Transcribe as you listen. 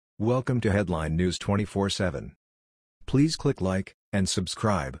Welcome to Headline News 24/7. Please click like and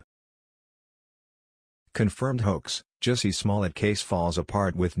subscribe. Confirmed hoax: Jussie Smollett case falls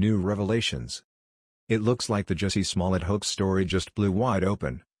apart with new revelations. It looks like the Jussie Smollett hoax story just blew wide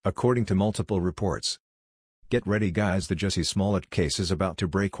open, according to multiple reports. Get ready guys, the Jussie Smollett case is about to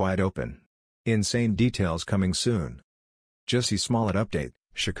break wide open. Insane details coming soon. Jussie Smollett update: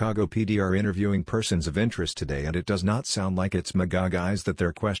 Chicago PD are interviewing persons of interest today and it does not sound like it's MAGA guys that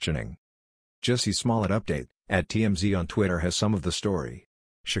they're questioning. Jussie Smollett update: at TMZ on Twitter has some of the story.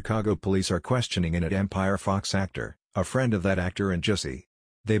 Chicago police are questioning an Empire Fox actor, a friend of that actor and Jussie.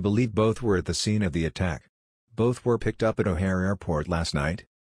 They believe both were at the scene of the attack. Both were picked up at O'Hare Airport last night.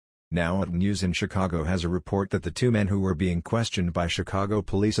 Now News in Chicago has a report that the two men who were being questioned by Chicago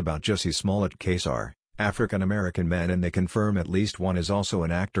police about Jussie Smollett case are African-American men, and they confirm at least one is also an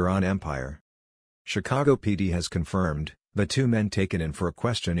actor on Empire. Chicago PD has confirmed the two men taken in for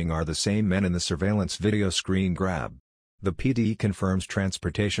questioning are the same men in the surveillance video screen grab. The PD confirms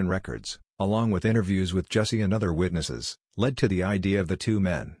transportation records, along with interviews with Jussie and other witnesses, led to the idea of the two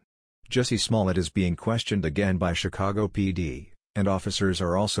men. Jussie Smollett is being questioned again by Chicago PD, and officers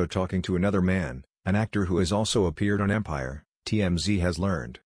are also talking to another man, an actor who has also appeared on Empire, TMZ has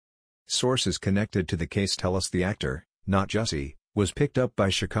learned. Sources connected to the case tell us the actor, not Jussie, was picked up by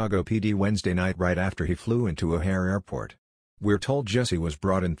Chicago PD Wednesday night right after he flew into O'Hare Airport. We're told Jussie was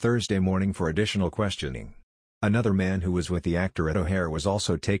brought in Thursday morning for additional questioning. Another man who was with the actor at O'Hare was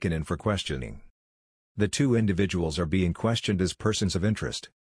also taken in for questioning. The two individuals are being questioned as persons of interest.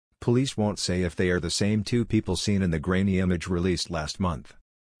 Police won't say if they are the same two people seen in the grainy image released last month.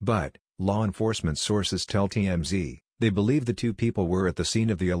 But, law enforcement sources tell TMZ, they believe the two people were at the scene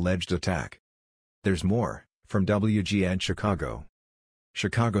of the alleged attack. There's more, from WGN Chicago.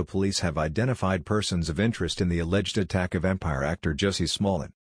 Chicago police have identified persons of interest in the alleged attack of Empire actor Jussie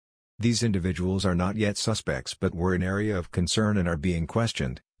Smollett. These individuals are not yet suspects but were an area of concern and are being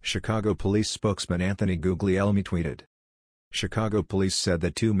questioned, Chicago police spokesman Anthony Guglielmi tweeted. Chicago police said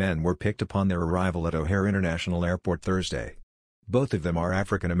that two men were picked upon their arrival at O'Hare International Airport Thursday. Both of them are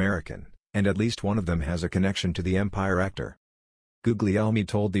African American, and at least one of them has a connection to the Empire actor. Guglielmi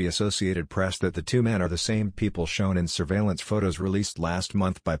told the Associated Press that the two men are the same people shown in surveillance photos released last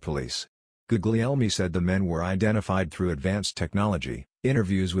month by police. Guglielmi said the men were identified through advanced technology,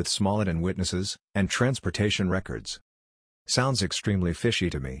 interviews with Smollett and witnesses, and transportation records. Sounds extremely fishy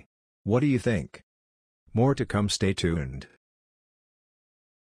to me. What do you think? More to come, stay tuned.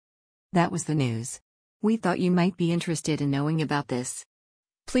 That was the news. We thought you might be interested in knowing about this.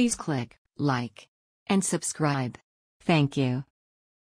 Please click like and subscribe. Thank you.